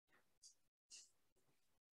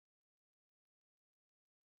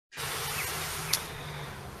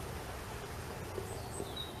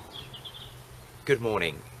Good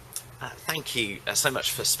morning. Thank you so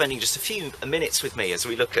much for spending just a few minutes with me as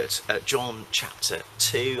we look at John chapter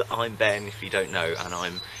 2. I'm Ben, if you don't know, and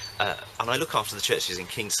I look after the churches in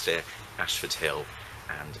Kingsclere, Ashford Hill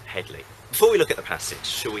and Headley. Before we look at the passage,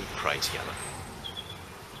 shall we pray together?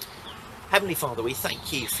 Heavenly Father, we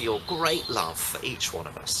thank you for your great love for each one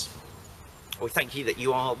of us. We thank you that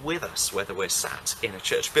you are with us, whether we're sat in a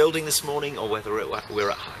church building this morning or whether we're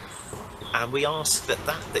at home. And we ask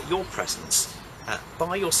that your presence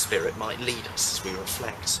by your Spirit might lead us as we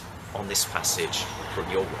reflect on this passage from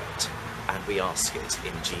your word, and we ask it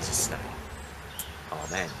in Jesus' name.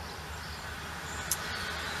 Amen.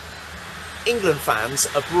 England fans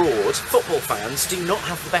abroad, football fans, do not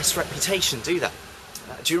have the best reputation, do they?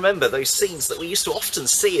 Do you remember those scenes that we used to often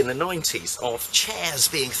see in the 90s of chairs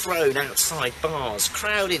being thrown outside bars,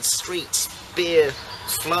 crowded streets, beer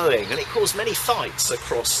flowing, and it caused many fights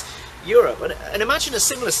across Europe? And imagine a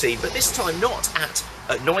similar scene, but this time not at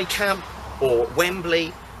Nou Camp or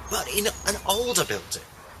Wembley, but in an older building.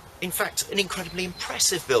 In fact, an incredibly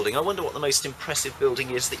impressive building. I wonder what the most impressive building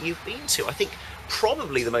is that you've been to. I think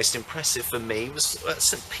probably the most impressive for me was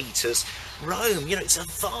St. Peter's, Rome. You know, it's a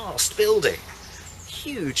vast building.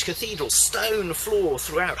 Huge cathedral, stone floor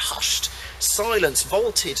throughout, hushed silence,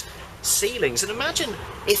 vaulted ceilings. And imagine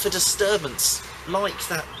if a disturbance like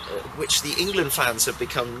that which the England fans have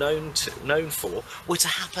become known for were to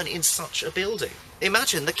happen in such a building.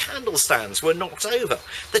 Imagine the candle stands were knocked over,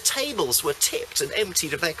 the tables were tipped and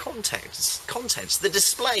emptied of their contents, the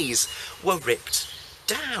displays were ripped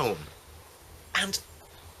down, and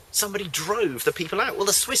somebody drove the people out. Well,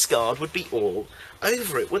 the Swiss Guard would be all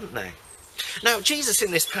over it, wouldn't they? Now, Jesus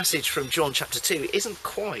in this passage from John chapter 2 isn't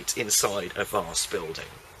quite inside a vast building,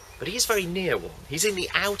 but he is very near one. He's in the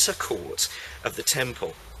outer court of the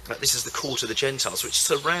temple. This is the court of the Gentiles, which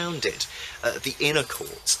surrounded the inner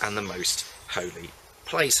courts and the most holy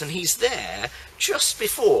place. And he's there just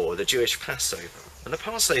before the Jewish Passover. And the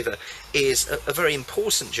Passover is a very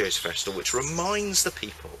important Jewish festival which reminds the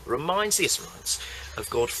people, reminds the Israelites of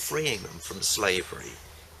God freeing them from slavery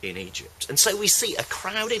in Egypt. And so we see a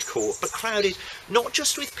crowded court, but crowded not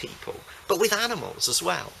just with people, but with animals as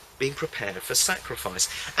well, being prepared for sacrifice,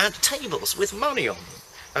 and tables with money on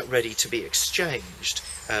them, ready to be exchanged,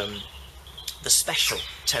 the special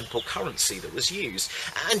temple currency that was used.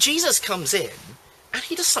 And Jesus comes in, and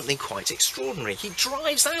he does something quite extraordinary. He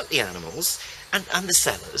drives out the animals and the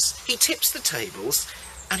sellers, he tips the tables,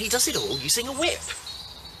 and he does it all using a whip.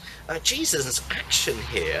 Jesus' action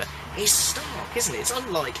here is stark, isn't it? It's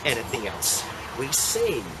unlike anything else we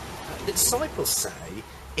see. The disciples say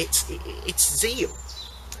it's zeal.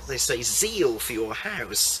 They say, zeal for your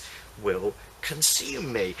house will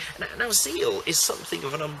consume me. Now, zeal is something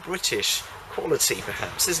of an un-British quality,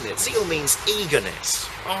 perhaps, isn't it? Zeal means eagerness,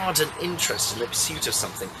 ardent interest in the pursuit of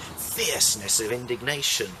something, fierceness of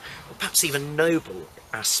indignation, or perhaps even noble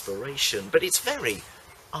aspiration. But it's very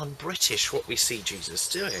un-British what we see Jesus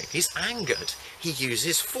doing. He's angered, he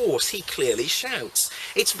uses force, he clearly shouts.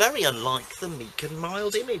 It's very unlike the meek and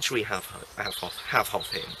mild image we have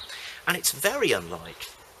of him. And it's very unlike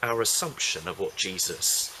our assumption of what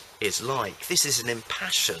Jesus is like. This is an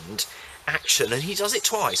impassioned action, and he does it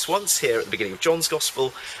twice, once here at the beginning of John's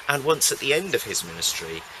Gospel and once at the end of his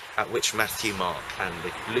ministry, at which Matthew, Mark and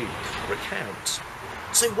Luke recount.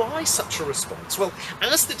 So why such a response? Well,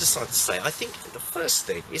 as the disciples say, I think the first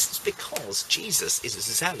thing is because Jesus is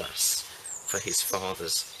zealous for his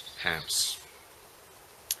Father's house.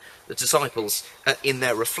 The disciples, in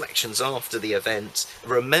their reflections after the event,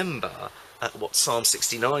 remember what Psalm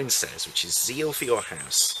 69 says, which is, zeal for your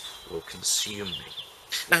house will consume me.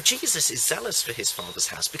 Now, Jesus is zealous for his Father's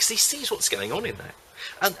house because he sees what's going on in there.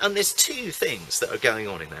 And there's two things that are going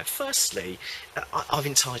on in there. Firstly, I've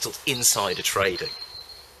entitled insider trading.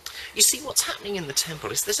 You see, what's happening in the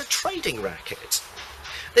temple is there's a trading racket.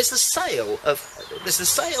 They're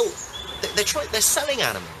selling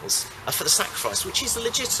animals for the sacrifice, which is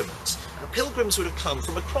legitimate. Pilgrims would have come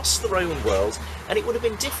from across the Roman world, and it would have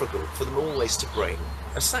been difficult for them always to bring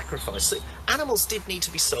a sacrifice. So animals did need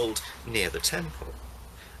to be sold near the temple.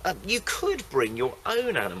 You could bring your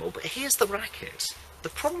own animal, but here's the racket. The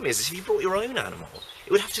problem is if you brought your own animal,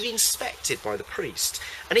 it would have to be inspected by the priest.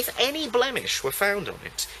 And if any blemish were found on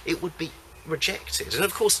it, it would be rejected. And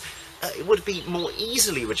of course, it would be more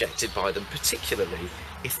easily rejected by them, particularly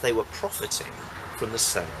if they were profiting from the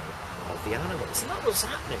sale of the animals. And that was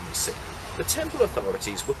happening, you see. The temple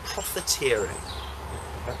authorities were profiteering.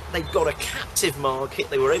 They got a captive market,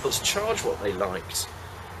 they were able to charge what they liked,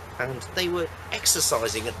 and they were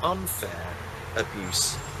exercising an unfair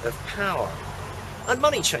abuse of power. And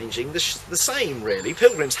money changing, the same really.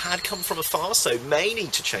 Pilgrims had come from afar, so may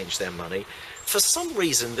need to change their money. For some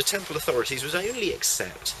reason, the temple authorities would only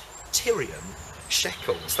accept Tyrian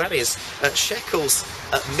shekels. That is, shekels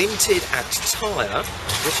minted at Tyre,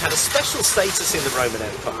 which had a special status in the Roman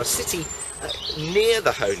Empire, a city near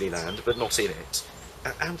the Holy Land, but not in it.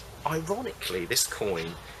 And ironically, this coin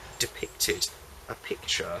depicted a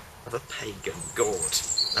picture of a pagan god,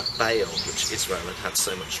 Baal, which Israel had had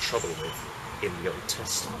so much trouble with in the Old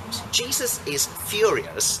Testament. Jesus is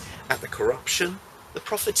furious at the corruption, the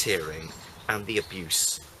profiteering, and the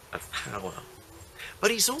abuse of power.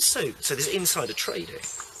 But he's also, so there's insider trading,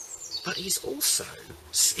 but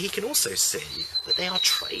he can also see that they are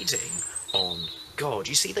trading on God.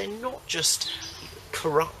 You see, they're not just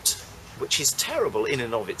corrupt, which is terrible in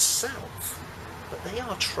and of itself, but they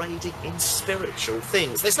are trading in spiritual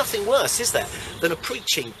things. There's nothing worse, is there, than a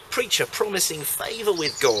preacher promising favour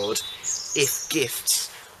with God if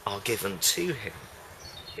gifts are given to him.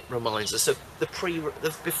 It reminds us of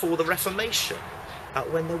before the Reformation,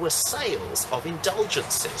 when there were sales of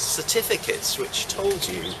indulgences, certificates which told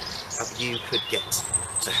you you could get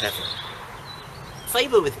to heaven.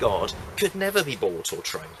 Favour with God could never be bought or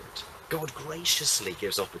traded. God graciously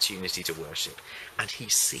gives opportunity to worship, and he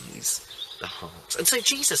sees the heart. And so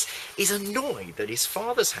Jesus is annoyed that his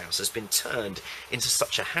Father's house has been turned into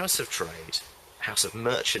such a house of trade, house of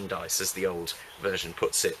merchandise, as the old version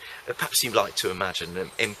puts it. Perhaps you'd like to imagine an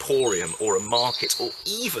emporium or a market, or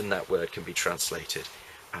even that word can be translated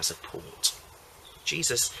as a port.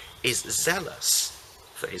 Jesus is zealous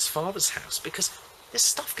for his Father's house because there's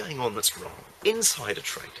stuff going on that's wrong, insider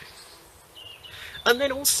trading. And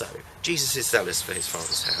then also, Jesus is zealous for his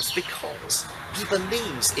Father's house because he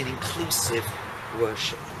believes in inclusive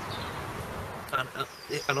worship.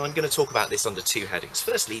 And I'm going to talk about this under two headings.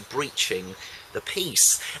 Firstly, breaching the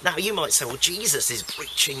peace. Now, you might say, well, Jesus is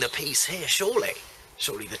breaching the peace here, surely.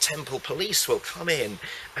 Surely the temple police will come in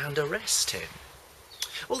and arrest him.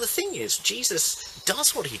 Well, the thing is, Jesus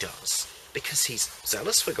does what he does because he's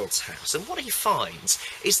zealous for God's house. And what he finds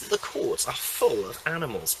is that the courts are full of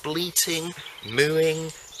animals, bleating, mooing,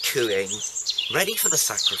 cooing, ready for the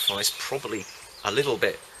sacrifice, probably a little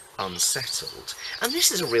bit unsettled. And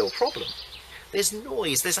this is a real problem. There's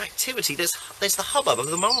noise, there's activity, there's the hubbub of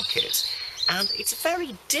the market, and it's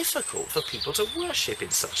very difficult for people to worship in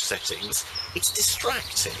such settings. It's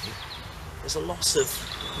distracting. There's a loss of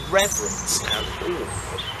reverence and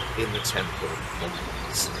awe in the temple.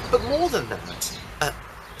 But more than that,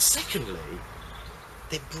 secondly,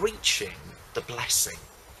 they're breaching the blessing.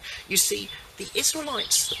 You see, the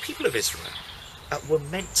Israelites, the people of Israel, were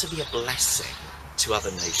meant to be a blessing to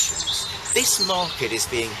other nations. This market is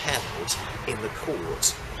being held in the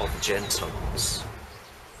court of the Gentiles.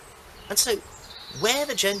 And so, where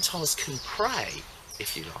the Gentiles can pray,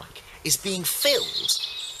 if you like, is being filled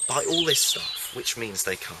by all this stuff, which means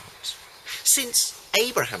they can't. Since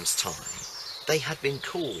Abraham's time, they had been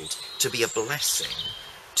called to be a blessing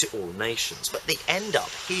to all nations, but they end up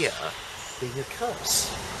here being a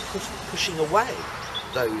curse, pushing away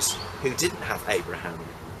those who didn't have Abraham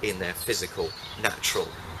in their physical, natural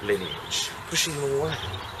lineage, pushing them away.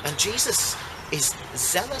 And Jesus is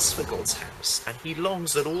zealous for God's house, and he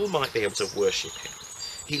longs that all might be able to worship him.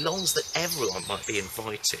 He longs that everyone might be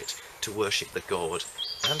invited to worship the God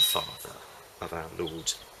and Father of our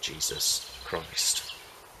Lord Jesus Christ.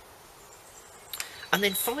 And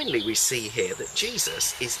then finally we see here that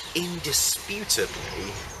Jesus is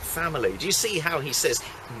indisputably family. Do you see how he says,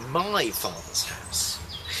 my Father's house?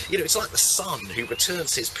 You know, it's like the son who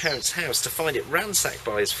returns to his parents' house to find it ransacked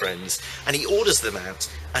by his friends, and he orders them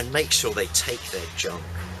out and makes sure they take their junk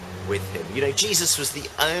with him. You know, Jesus was the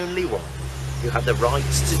only one who had the right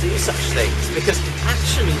to do such things, because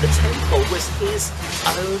actually the temple was his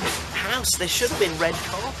own house. There should have been red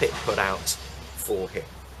carpet put out for him,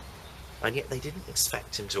 and yet they didn't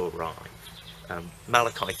expect him to arrive.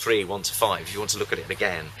 Malachi 3, 1-5, if you want to look at it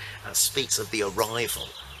again, speaks of the arrival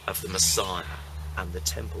of the Messiah, and the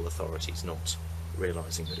temple authorities not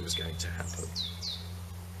realising that it was going to happen.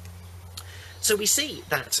 So we see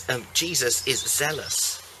that Jesus is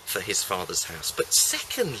zealous for his Father's house. But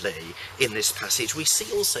secondly, in this passage, we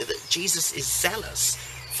see also that Jesus is zealous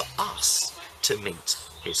for us to meet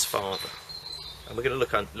his Father. And we're going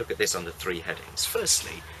to look at this under three headings.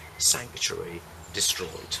 Firstly, sanctuary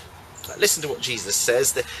destroyed. Listen to what Jesus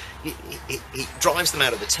says. He drives them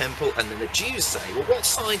out of the temple, and then the Jews say, well, what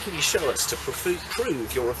sign can you show us to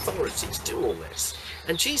prove your authority to do all this?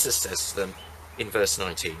 And Jesus says to them in verse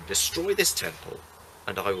 19, destroy this temple,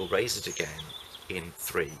 and I will raise it again in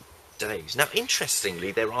 3 days. Now,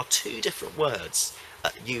 interestingly, there are two different words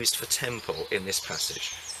used for temple in this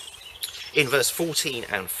passage. In verse 14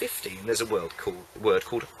 and 15, there's a word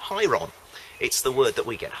called hieron. It's the word that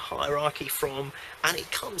we get hierarchy from, and it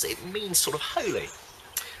means sort of holy.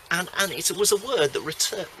 And it was a word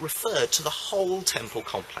that referred to the whole temple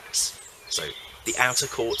complex, so the outer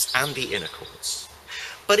courts and the inner courts.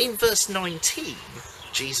 But in verse 19,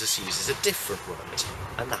 Jesus uses a different word,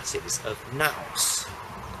 and that is of naos.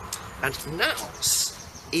 And naos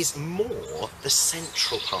is more the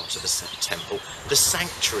central part of the temple, the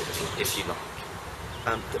sanctuary, if you like,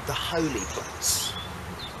 the holy place.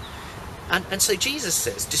 And so Jesus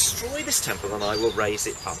says, destroy this temple and I will raise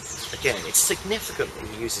it up. Again, it's significant that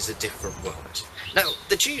he uses a different word. Now,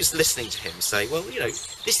 the Jews listening to him say, well, you know,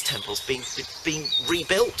 this temple's been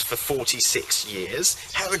rebuilt for 46 years.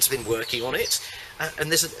 Herod's been working on it.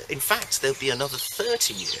 And in fact, there'll be another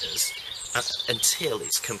 30 years until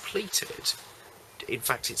it's completed. In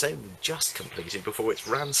fact, it's only just completed before it's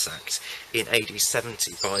ransacked in AD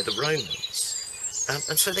 70 by the Romans.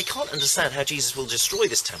 And so they can't understand how Jesus will destroy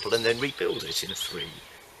this temple and then rebuild it in 3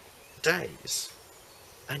 days.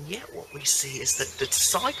 And yet what we see is that the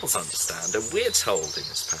disciples understand, and we're told in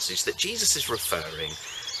this passage, that Jesus is referring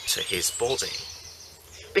to his body.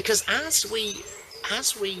 Because as we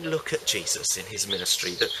look at Jesus in his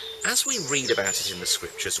ministry, that as we read about it in the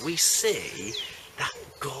scriptures, we see that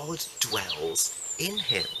God dwells in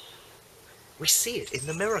him. We see it in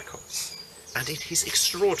the miracles and in his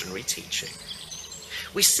extraordinary teaching.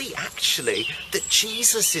 We see actually that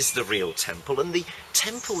Jesus is the real temple, and the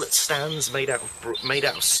temple that stands made out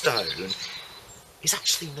of stone is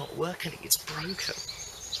actually not working, it's broken.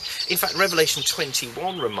 In fact, Revelation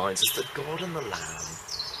 21 reminds us that God and the Lamb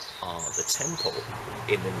are the temple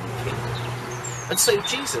in the new kingdom. And so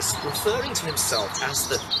Jesus, referring to himself as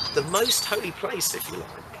the most holy place, if you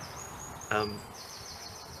like,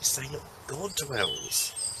 is saying, look, God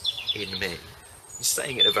dwells in me. He's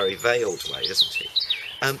saying it in a very veiled way, isn't he?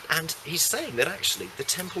 And he's saying that actually the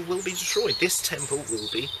temple will be destroyed. This temple will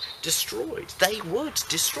be destroyed. They would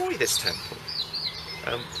destroy this temple.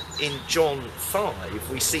 In John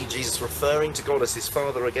 5, we see Jesus referring to God as his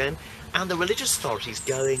Father again, and the religious authorities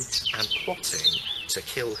going and plotting to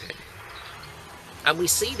kill him. And we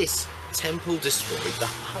see this temple destroyed, the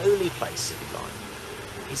holy place, if you like,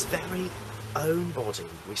 his very own body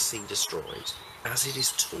we see destroyed, as it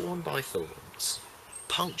is torn by thorns,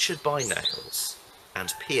 punctured by nails,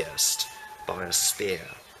 and pierced by a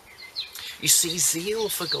spear. You see, zeal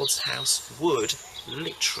for God's house would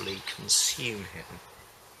literally consume him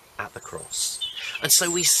at the cross. And so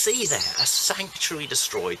we see there a sanctuary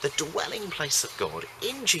destroyed, the dwelling place of God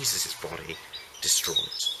in Jesus' body destroyed.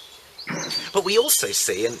 But we also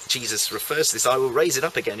see, and Jesus refers to this, I will raise it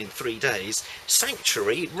up again in 3 days,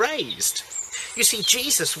 sanctuary raised. You see,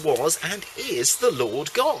 Jesus was and is the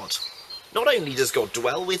Lord God. Not only does God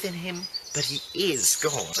dwell within him, but he is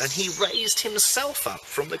God, and he raised himself up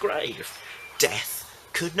from the grave. Death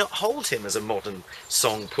could not hold him, as a modern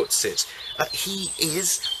song puts it. He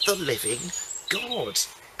is the living God.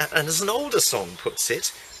 And as an older song puts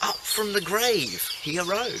it, up from the grave he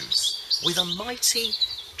arose with a mighty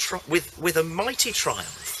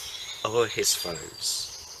triumph over his foes.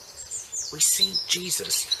 We see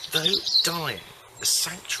Jesus, though dying, the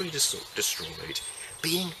sanctuary destroyed,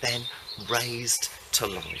 being then raised to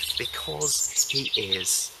life, because he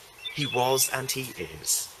was and he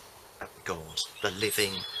is God, the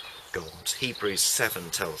living God. Hebrews 7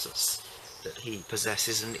 tells us that he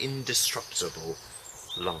possesses an indestructible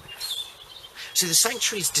life. So the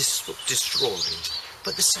sanctuary is destroyed,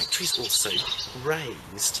 but the sanctuary is also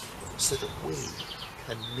raised so that we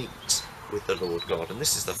can meet with the Lord God. And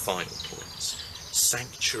this is the final point.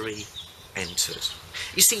 Sanctuary entered.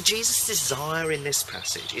 You see, Jesus' desire in this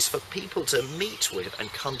passage is for people to meet with and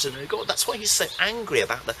come to know God. That's why he's so angry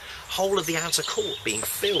about the whole of the outer court being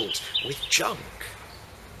filled with junk.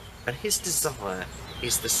 And his desire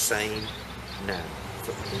is the same now,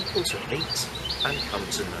 for people to meet and come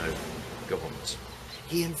to know God.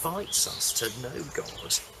 He invites us to know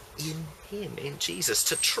God in him, in Jesus,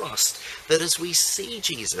 to trust that as we see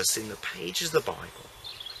Jesus in the pages of the Bible,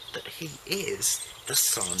 that he is the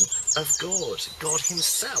Son of God, God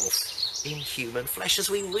himself in human flesh. As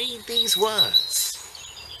we read these words,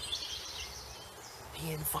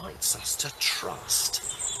 he invites us to trust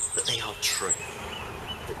that they are true,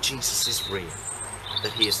 that Jesus is real,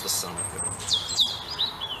 that he is the Son of God.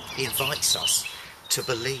 He invites us to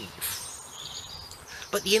believe.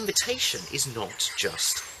 But the invitation is not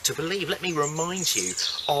just to believe. Let me remind you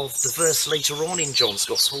of the verse later on in John's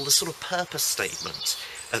Gospel, the sort of purpose statement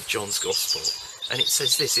of John's Gospel. And it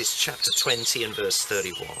says this, it's chapter 20 and verse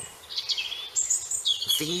 31.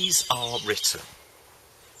 These are written,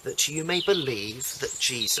 that you may believe that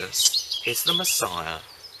Jesus is the Messiah,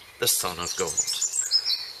 the Son of God,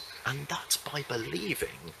 and that by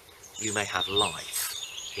believing you may have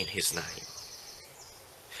life in his name.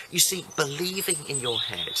 You see, believing in your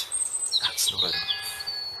head, that's not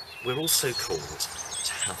enough. We're also called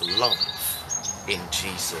to have life in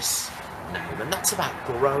Jesus' name, and that's about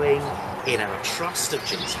growing in our trust of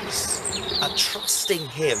Jesus, trusting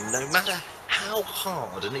him no matter how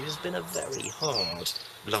hard, and it has been a very hard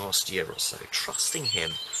last year or so, trusting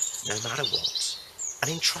him no matter what,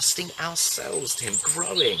 and in trusting ourselves to him,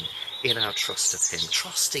 growing in our trust of him,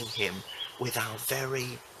 trusting him with our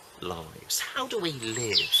very lives. How do we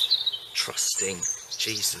live trusting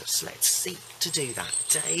Jesus? Let's seek to do that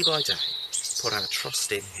day by day, put our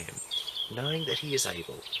trust in him, knowing that he is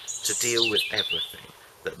able to deal with everything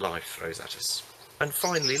that life throws at us. And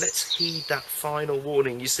finally, let's heed that final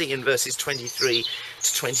warning. You see in verses 23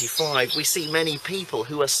 to 25, we see many people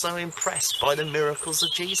who are so impressed by the miracles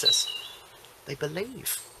of Jesus. They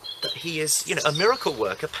believe that he is, a miracle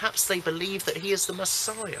worker. Perhaps they believe that he is the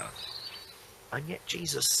Messiah. And yet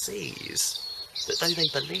Jesus sees that though they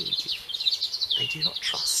believe, they do not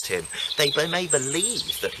trust him. They may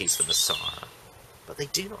believe that he's the Messiah, but they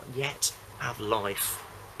do not yet have life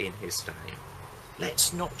in his name.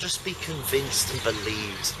 Let's not just be convinced and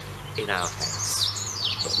believed in our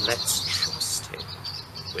heads, but let's trust him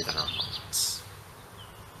with our hearts.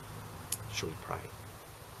 Shall we pray?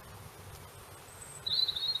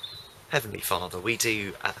 Heavenly Father, we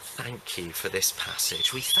do thank you for this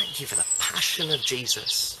passage. We thank you for the passion of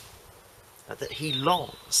Jesus, that he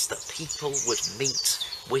longs that people would meet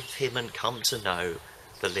with him and come to know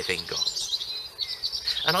the living God.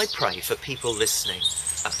 And I pray for people listening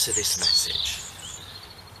to this message,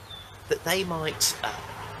 that they might,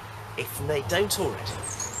 if they don't already,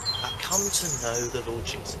 come to know the Lord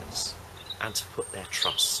Jesus and to put their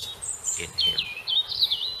trust in him.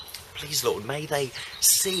 Please, Lord, may they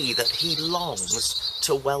see that he longs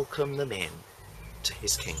to welcome them in to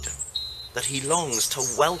his kingdom, that he longs to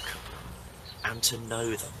welcome them and to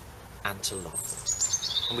know them and to love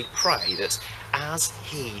them. And we pray that as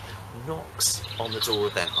he knocks on the door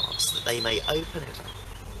of their hearts, that they may open it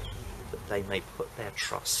up, that they may put their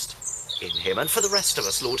trust in him. And for the rest of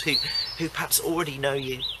us, Lord, who perhaps already know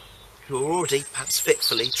you, who are already perhaps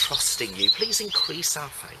fitfully trusting you, please increase our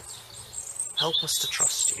faith. Help us to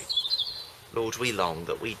trust you. Lord, we long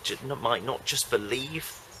that we might not just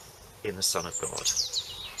believe in the Son of God,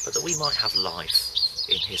 but that we might have life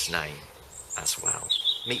in his name as well.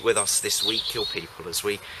 Meet with us this week, your people, as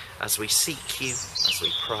we seek you, as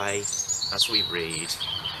we pray, as we read,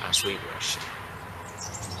 as we worship.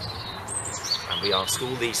 And we ask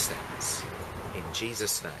all these things in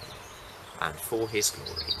Jesus' name and for his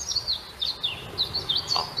glory.